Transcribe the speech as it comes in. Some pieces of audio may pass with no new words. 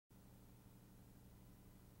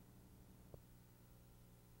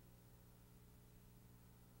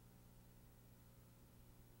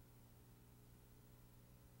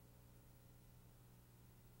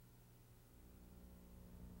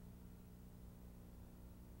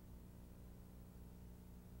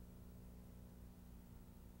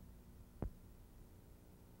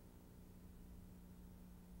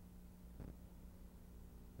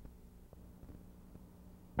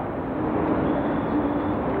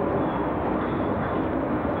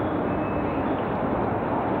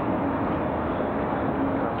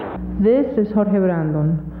This is Jorge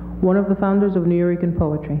Brandon, one of the founders of Nuyorican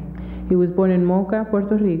Poetry. He was born in Moca,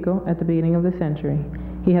 Puerto Rico at the beginning of the century.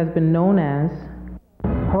 He has been known as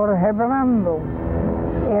Jorge Brandon,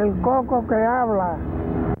 el Coco que habla.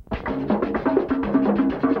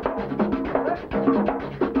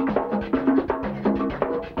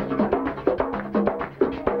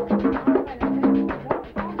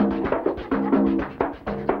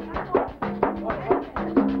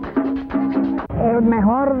 El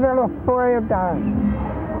mejor de los poetas,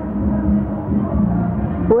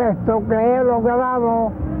 puesto que he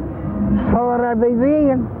logrado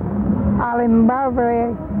sobrevivir al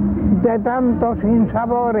embate de tantos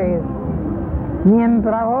sinsabores,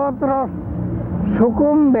 mientras otros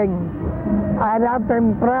sucumben a edad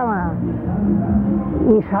temprana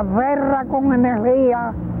y se aferra con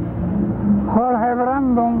energía Jorge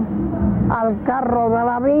Brandon al carro de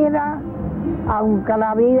la vida, aunque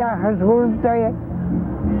la vida resulte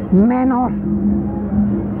menos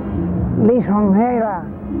lisonjera,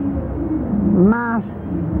 más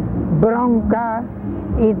bronca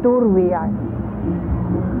y turbia.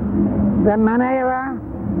 De manera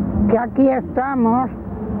que aquí estamos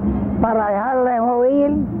para dejarles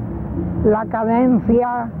oír la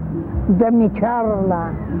cadencia de mi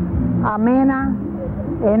charla, amena,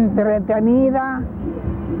 entretenida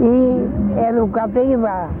y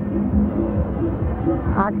educativa.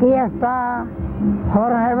 Aquí está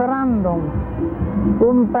Jorge Brandon,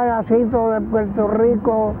 un pedacito de Puerto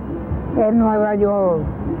Rico en Nueva York.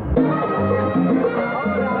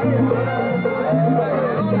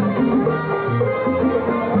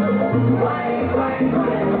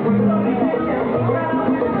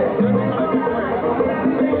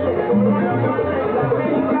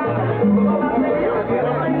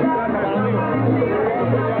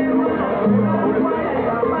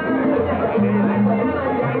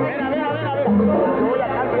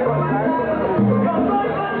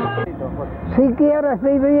 Si quieres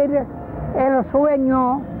vivir el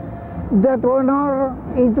sueño de tu honor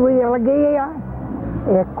y tu hidalguía,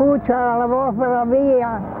 escucha la voz de la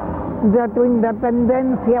vía de tu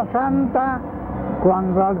independencia santa,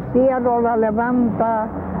 cuando al cielo la levanta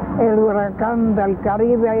el huracán del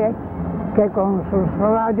Caribe, que con sus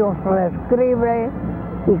rayos la escribe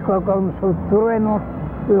y que con sus truenos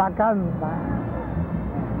la canta.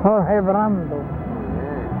 Jorge Brandon.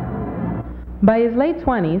 By his late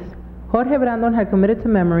 20s, Jorge Brandon had committed to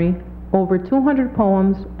memory over 200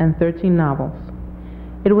 poems and 13 novels.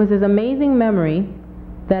 It was his amazing memory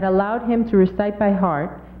that allowed him to recite by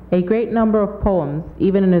heart a great number of poems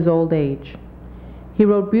even in his old age. He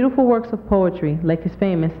wrote beautiful works of poetry like his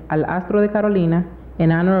famous Al Astro de Carolina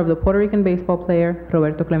in honor of the Puerto Rican baseball player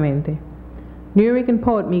Roberto Clemente. Nuyorican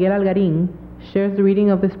poet Miguel Algarín shares the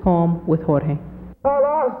reading of this poem with Jorge. Al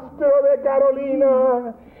Astro de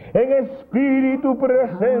Carolina, en espíritu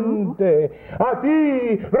presente, a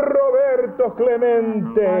ti, Roberto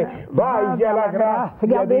Clemente, vaya la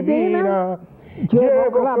gracia divina.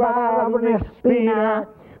 Llevo clavada una espina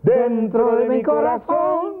dentro de mi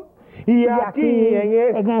corazón, y aquí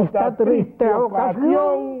en esta triste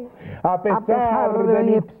ocasión, a pesar de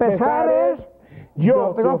mis pesares,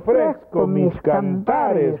 yo te ofrezco mis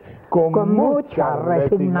cantares con mucha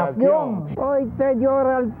resignación. Hoy te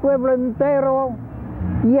llora el pueblo entero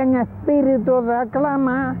y en espíritu te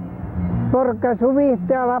aclama, porque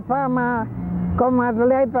subiste a la fama como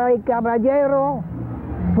atleta y caballero.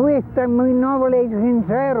 Fuiste muy noble y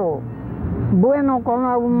sincero, bueno con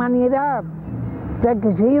la humanidad, te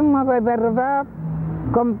quisimos de verdad,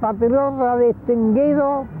 compatriota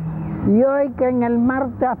distinguido, y hoy que en el mar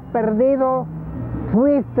te has perdido,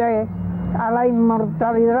 fuiste a la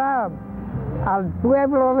inmortalidad. Al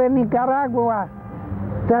pueblo de Nicaragua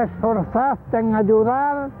te esforzaste en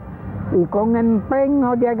ayudar y con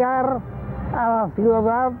empeño llegar a la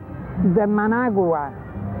ciudad de Managua.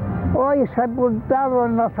 Hoy sepultado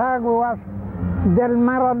en las aguas del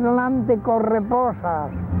mar Atlántico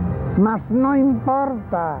reposas, mas no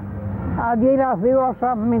importa, allí las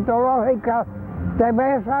diosas mitológicas te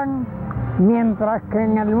besan, mientras que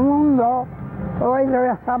en el mundo hoy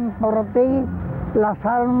rezan por ti las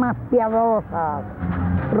almas piadosas.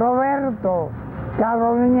 Roberto,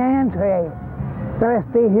 caroliniense,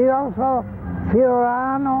 prestigioso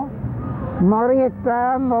ciudadano, moriste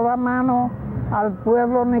dando la mano al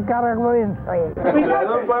pueblo nicaragüense. Es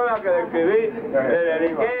un poema que le escribí, le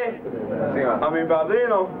dediqué a mi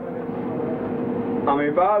padrino, a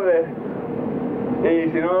mi padre,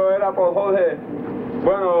 y si no era por Jorge,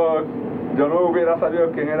 bueno, yo no hubiera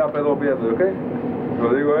sabido quién era Pedro Pietro, ¿ok?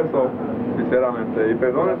 Lo digo eso sinceramente, y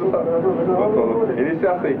perdone tú sabes, por todo. Y dice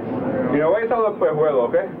así, y me voy a estar los pejuelos,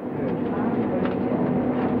 ¿ok?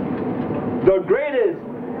 The greatest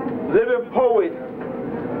living poet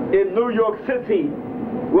in New York City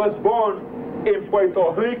was born in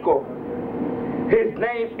Puerto Rico. His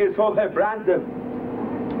name is Jorge Brandon.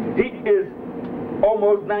 He is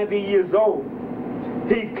almost 90 years old.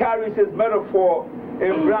 He carries his metaphor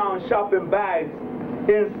in brown shopping bags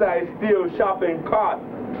inside steel shopping cart.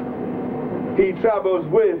 He travels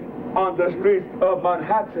with on the streets of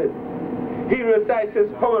Manhattan. He recites his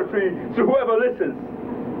poetry to whoever listens.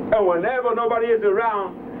 And whenever nobody is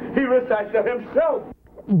around, he recites to himself.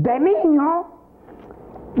 De niño,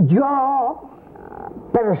 yo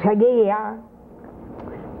perseguía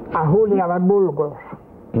a Julia de Burgos.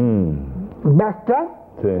 ¿Viste?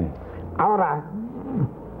 Sí. Ahora,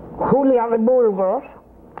 Julia de Burgos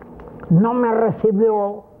no me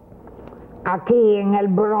recibió aquí en el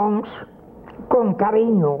Bronx con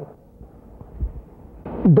cariño.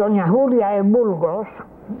 Doña Julia de Burgos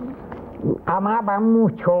amaba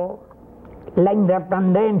mucho la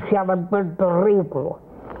independencia de Puerto Rico.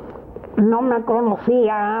 No me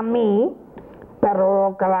conocía a mí, pero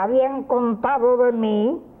lo que le habían contado de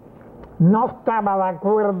mí no estaba de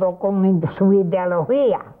acuerdo con su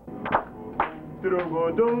ideología.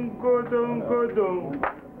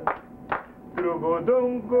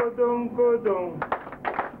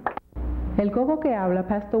 El Coco que Habla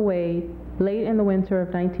passed away late in the winter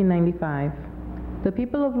of 1995. The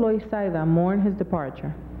people of Loisaida mourn his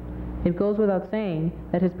departure. It goes without saying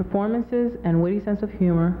that his performances and witty sense of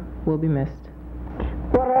humor will be missed.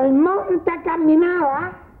 Por el monte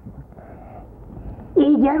caminaba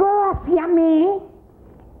y llegó hacia mí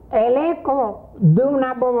el eco de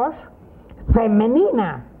una voz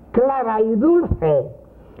femenina, clara y dulce,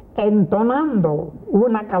 entonando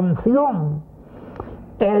una canción.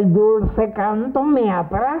 El dulce canto me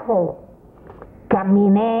atrajo.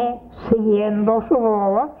 Caminé siguiendo su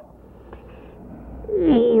voz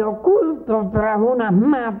y oculto tras unas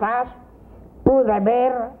matas pude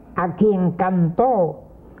ver a quien cantó.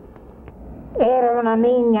 Era una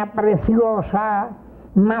niña preciosa,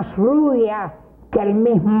 más rubia que el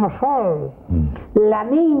mismo sol. La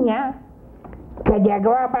niña que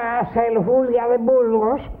llegaba a ser Julia de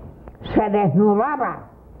Burgos se desnudaba.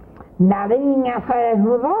 La niña se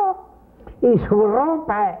desnudó y su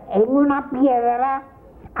ropa en una piedra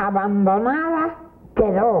abandonada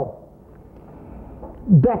quedó.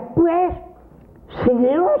 Después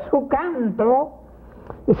siguió su canto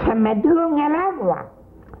y se metió en el agua,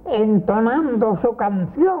 entonando su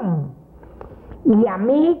canción. Y a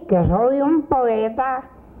mí, que soy un poeta,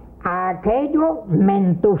 aquello me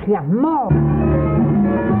entusiasmó.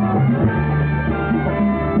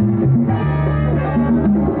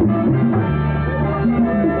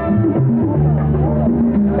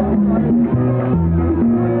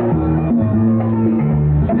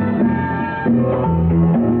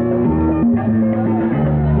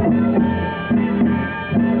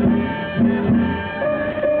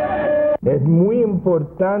 Es muy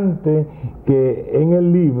importante que en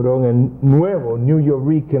el libro, en el nuevo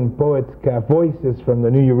Nuyorican Poets Cafe, Voices from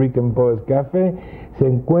the Nuyorican Poets Cafe, se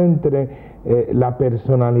encuentre la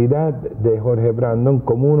personalidad de Jorge Brandon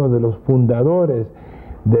como uno de los fundadores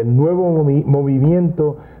del nuevo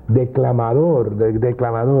movimiento declamador, de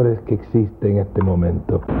declamadores que existe en este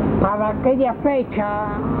momento. Para aquella fecha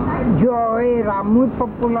yo era muy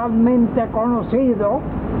popularmente conocido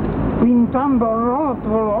pintando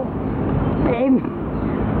rótulos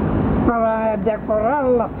para decorar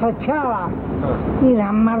las fachadas y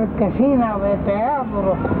las marquesinas de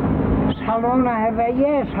teatro, salones de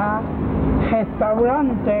belleza,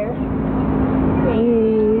 restaurantes,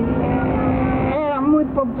 y era muy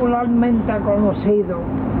popularmente conocido.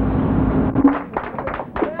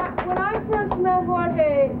 When I first met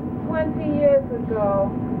Jorge 20 years ago,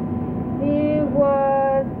 he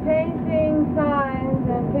was painting signs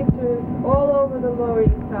and pictures all over the Lower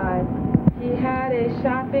East Side. He had a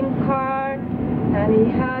shopping cart, and he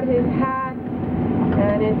had his hat,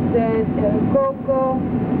 and it said, Coco,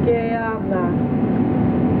 que Habla.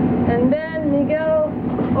 And then Miguel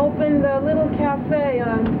opened a little cafe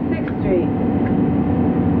on 6th Street.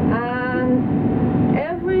 And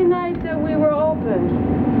every night that we were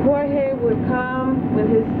open, Jorge would come with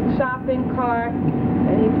his shopping cart,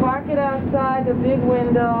 and he'd park it outside the big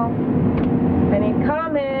window, and he'd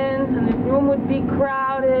come in, and the room would be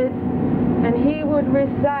crowded, and he would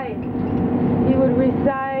recite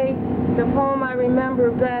the poem I remember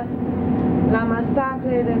best, La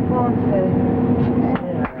Masacre de Ponce.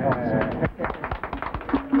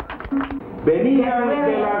 Venían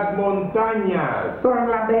de las montañas Por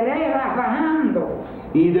las veredas bajando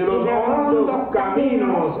y de los hondos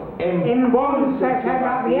caminos en Ponce se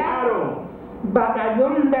vaciaron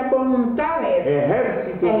batallón de voluntades,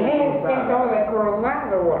 Ejército de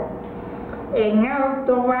soldados. En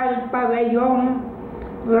alto va el pabellón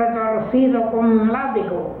retorcido con un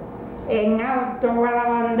látigo. En alto va la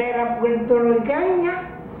bandera puertorriqueña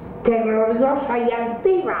que gloriosa y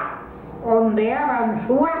altiva ondeaba en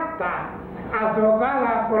su asta,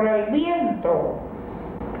 azotada por el viento.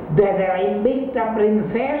 Desde la invicta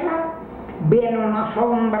princesa viene una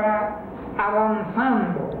sombra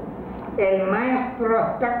avanzando. El maestro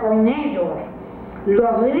está con ellos,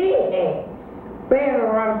 los dirige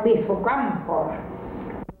Pedro Albizu Campos.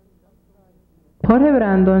 Jorge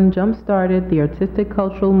Brandon jump-started the artistic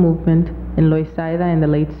cultural movement in Loisaida in the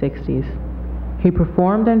late 60s. He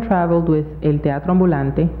performed and traveled with El Teatro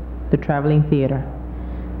Ambulante, the traveling theater.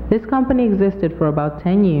 This company existed for about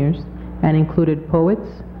 10 years and included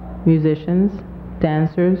poets, musicians,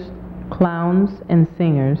 dancers, clowns, and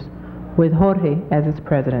singers, with Jorge as its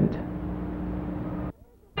president.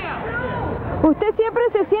 ¿Usted siempre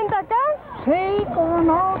se sienta acá? Sí, cómo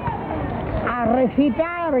no, a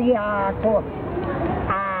recitar y a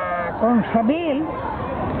concebir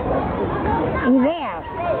ideas.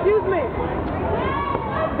 Excuse me.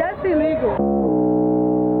 That's illegal.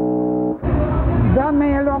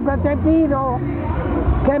 Dame lo que te pido,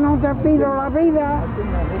 que no te pido la vida,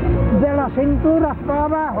 de las cinturas para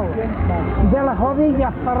abajo, de las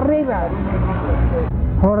rodillas para arriba.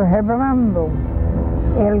 Jorge Brandon,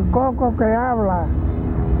 el Coco que habla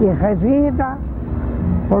y recita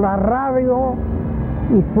por la radio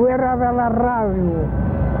y fuera de la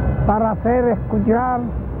radio para hacer escuchar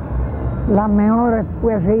las mejores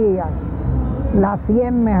poesías, las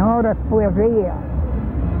 100 mejores poesías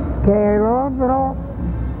que el otro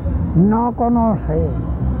no conoce,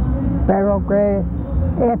 pero que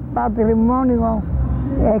es patrimonio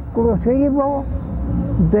exclusivo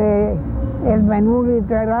del menú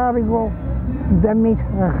literario de mis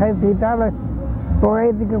recitales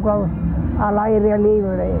poéticos al aire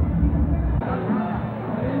libre.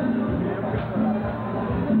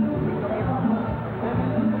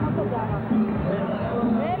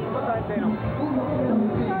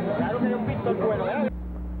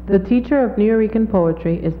 The teacher of Nuyorican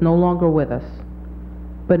poetry is no longer with us,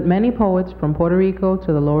 but many poets from Puerto Rico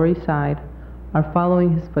to the Lower East Side are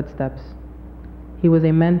following his footsteps. He was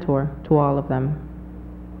a mentor to all of them.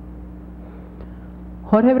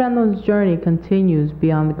 Jorge Brandon's journey continues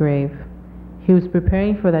beyond the grave. He was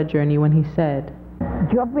preparing for that journey when he said,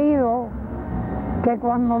 Yo pido que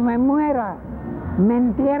cuando me muera me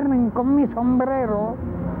entierren con mi sombrero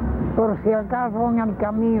por si acaso en el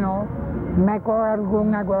camino me coge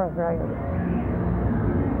alguna cosa.